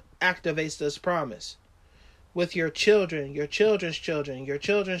God activates this promise. With your children, your children's children, your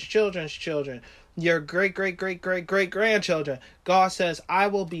children's children's children, your great, great, great, great, great grandchildren. God says, I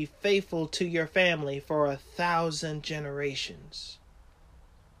will be faithful to your family for 1,000 generations.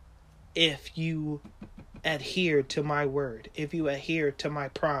 If you adhere to my word, if you adhere to my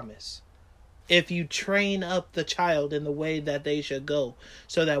promise, if you train up the child in the way that they should go,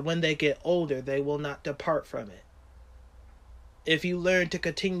 so that when they get older, they will not depart from it. If you learn to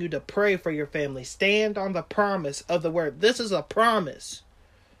continue to pray for your family, stand on the promise of the word. This is a promise.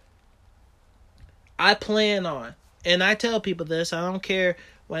 I plan on, and I tell people this, I don't care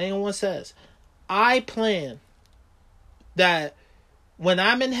what anyone says. I plan that when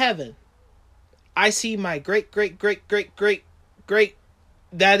I'm in heaven, I see my great, great, great, great, great, great,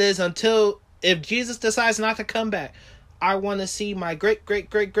 that is until, if Jesus decides not to come back, I want to see my great, great,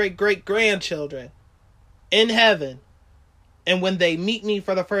 great, great, great grandchildren in heaven. And when they meet me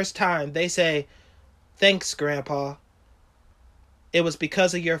for the first time, they say, thanks, Grandpa. It was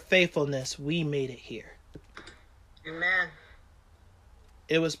because of your faithfulness we made it here. Amen.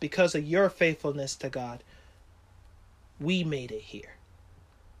 It was because of your faithfulness to God we made it here.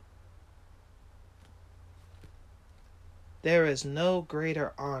 There is no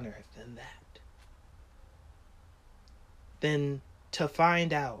greater honor than that. Than to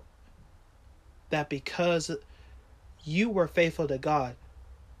find out that because you were faithful to God,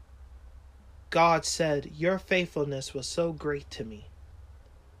 God said, your faithfulness was so great to me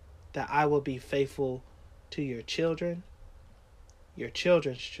that I will be faithful to your children, your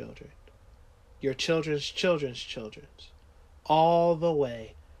children's children, your children's children's children, all the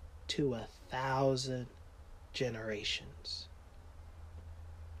way to 1,000 generations.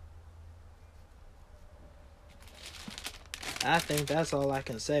 I think that's all I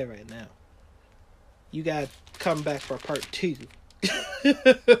can say right now. You gotta come back for part 2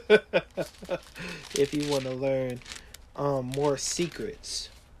 if you want to learn more secrets.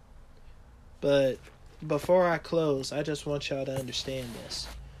 But before I close, I just want y'all to understand this,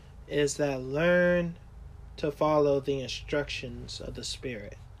 is that learn to follow the instructions of the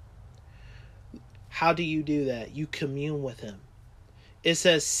Spirit. How do you do that? You commune with Him. It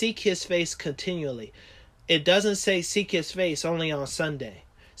says seek His face continually. It doesn't say seek His face only on Sunday.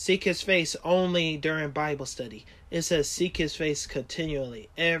 Seek His face only during Bible study. It says seek His face continually,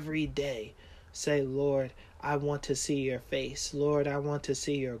 every day. Say, Lord, I want to see your face. Lord, I want to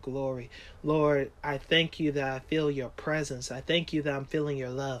see your glory. Lord, I thank you that I feel your presence. I thank you that I'm feeling your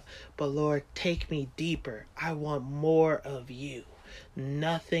love. But Lord, take me deeper. I want more of you.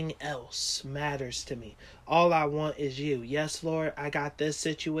 Nothing else matters to me. All I want is you. Yes, Lord, I got this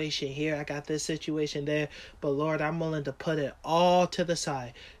situation here. I got this situation there. But Lord, I'm willing to put it all to the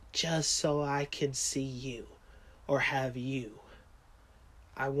side just so I can see you or have you.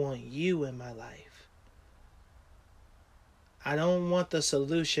 I want you in my life. I don't want the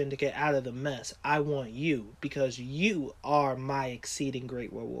solution to get out of the mess. I want you, because you are my exceeding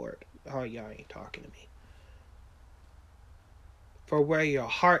great reward. Oh, y'all ain't talking to me. For where your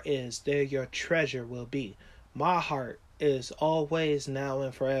heart is, there your treasure will be. My heart is always, now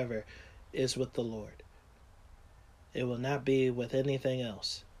and forever, is with the Lord. It will not be with anything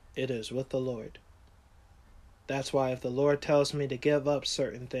else. It is with the Lord. That's why if the Lord tells me to give up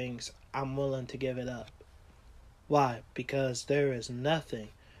certain things, I'm willing to give it up. Why? Because there is nothing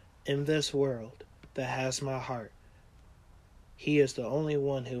in this world that has my heart. He is the only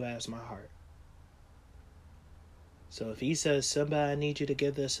one who has my heart. So if He says, somebody, I need you to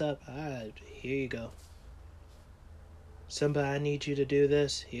give this up, here you go. Somebody, I need you to do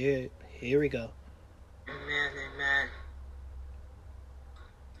this, here we go. Amen, amen.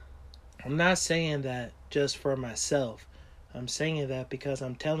 I'm not saying that just for myself. I'm saying that because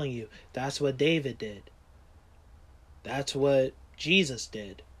I'm telling you, that's what David did. That's what Jesus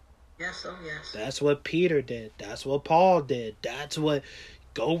did. Yes, oh yes. That's what Peter did. That's what Paul did.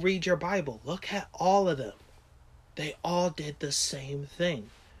 Go read your Bible. Look at all of them. They all did the same thing.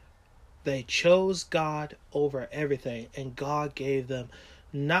 They chose God over everything, and God gave them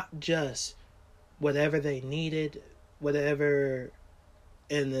not just whatever they needed, whatever,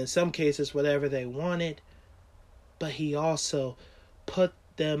 and in some cases, whatever they wanted, but He also put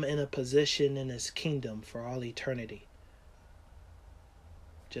them in a position in His kingdom for all eternity.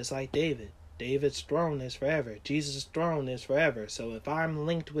 Just like David. David's throne is forever. Jesus' throne is forever. So if I'm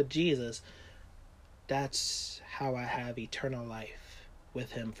linked with Jesus, that's how I have eternal life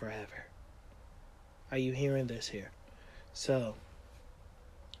with him forever. Are you hearing this here? So,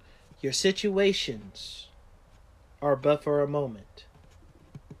 your situations are but for a moment.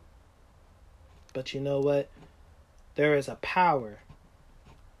 But you know what? There is a power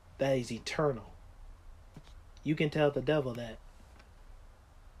that is eternal. You can tell the devil that.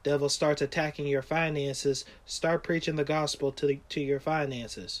 Devil starts attacking your finances, start preaching the gospel to your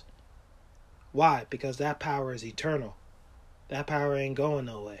finances. Why? Because that power is eternal. That power ain't going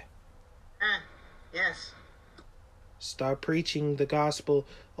nowhere. Yes. Start preaching the gospel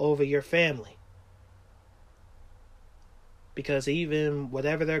over your family. Because even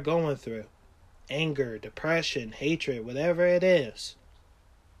whatever they're going through, anger, depression, hatred, whatever it is,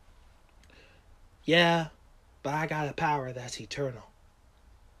 yeah, but I got a power that's eternal.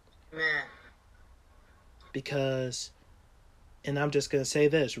 Amen. Because, and I'm just going to say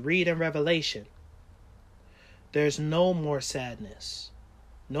this, read in Revelation, there's no more sadness,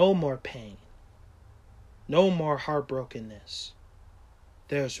 no more pain, no more heartbrokenness.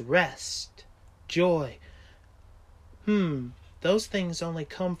 There's rest, joy. Those things only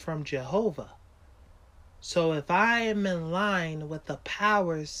come from Jehovah. So if I am in line with the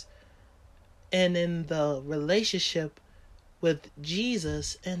powers and in the relationship with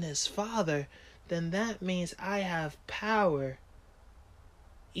Jesus and his Father, then that means I have power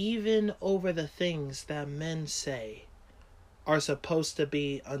even over the things that men say are supposed to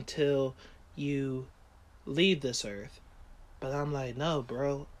be until you leave this earth. But I'm like, no,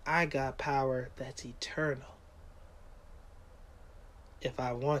 bro, I got power that's eternal. If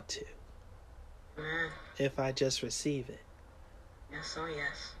I want to. If I just receive it. Yes, oh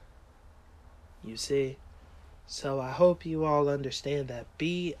yes. You see? So I hope you all understand that.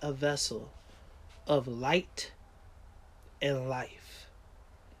 Be a vessel of light and life.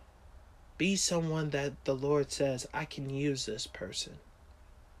 Be someone that the Lord says, I can use this person.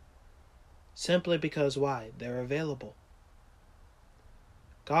 Simply because why? They're available.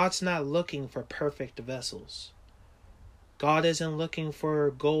 God's not looking for perfect vessels. God isn't looking for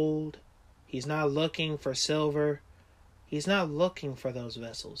gold. He's not looking for silver. He's not looking for those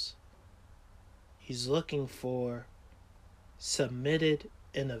vessels. He's looking for submitted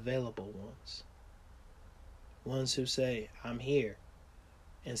and available ones. Ones who say, I'm here.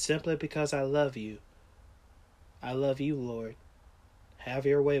 And simply because I love you, Lord. Have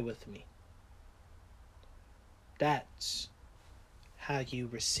your way with me. That's how you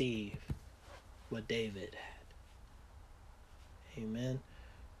receive what David had. Amen.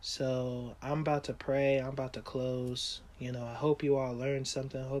 So I'm about to pray. I'm about to close. I hope you all learned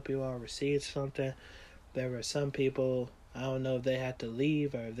something. I hope you all received something. There were some people, I don't know if they had to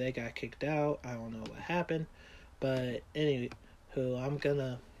leave or if they got kicked out. I don't know what happened. But anywho, I'm going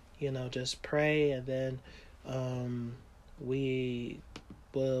to, just pray and then we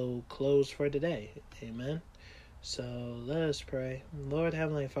will close for today. Amen. So let us pray. Lord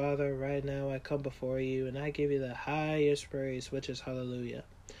Heavenly Father, right now I come before you and I give you the highest praise, which is hallelujah.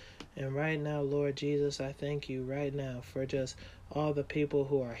 And right now, Lord Jesus, I thank you right now for just all the people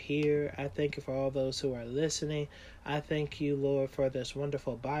who are here. I thank you for all those who are listening. I thank you, Lord, for this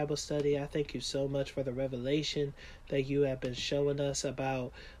wonderful Bible study. I thank you so much for the revelation that you have been showing us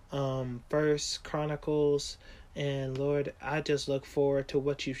about First Chronicles. And Lord, I just look forward to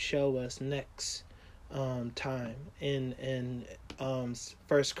what you show us next time in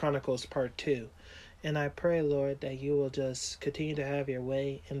First Chronicles Part 2. And I pray, Lord, that you will just continue to have your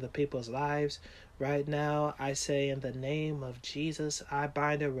way in the people's lives. Right now, I say in the name of Jesus, I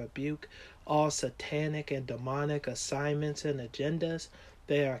bind and rebuke all satanic and demonic assignments and agendas.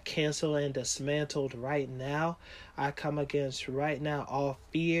 They are canceled and dismantled right now. I come against right now all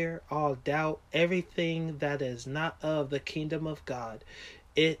fear, all doubt, everything that is not of the kingdom of God.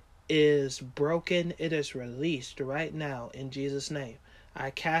 It is broken. It is released right now in Jesus' name. I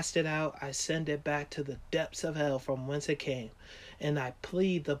cast it out. I send it back to the depths of hell from whence it came. And I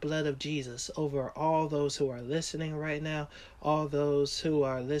plead the blood of Jesus over all those who are listening right now, all those who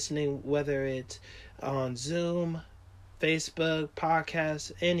are listening, whether it's on Zoom, Facebook,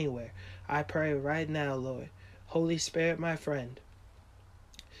 podcast, anywhere. I pray right now, Lord, Holy Spirit, my friend,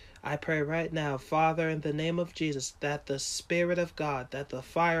 I pray right now, Father, in the name of Jesus, that the Spirit of God, that the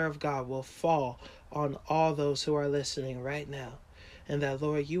fire of God will fall on all those who are listening right now. And that,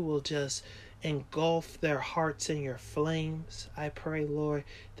 Lord, you will just engulf their hearts in your flames. I pray, Lord,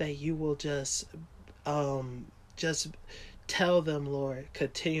 that you will just tell them, Lord,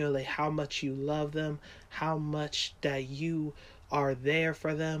 continually how much you love them, how much that you are there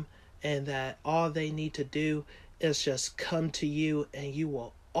for them, and that all they need to do is just come to you, and you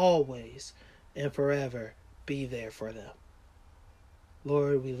will always and forever be there for them.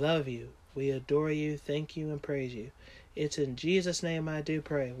 Lord, we love you. We adore you, thank you, and praise you. It's in Jesus' name I do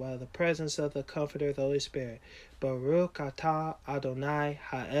pray, while the presence of the Comforter, the Holy Spirit. Baruch atah Adonai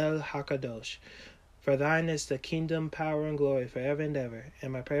Ha'el HaKadosh. For thine is the kingdom, power, and glory forever and ever.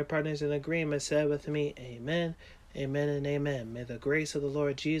 And my prayer partners in agreement said with me, Amen, amen, and amen. May the grace of the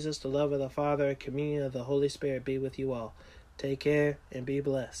Lord Jesus, the love of the Father, and communion of the Holy Spirit be with you all. Take care and be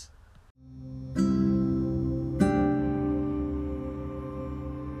blessed.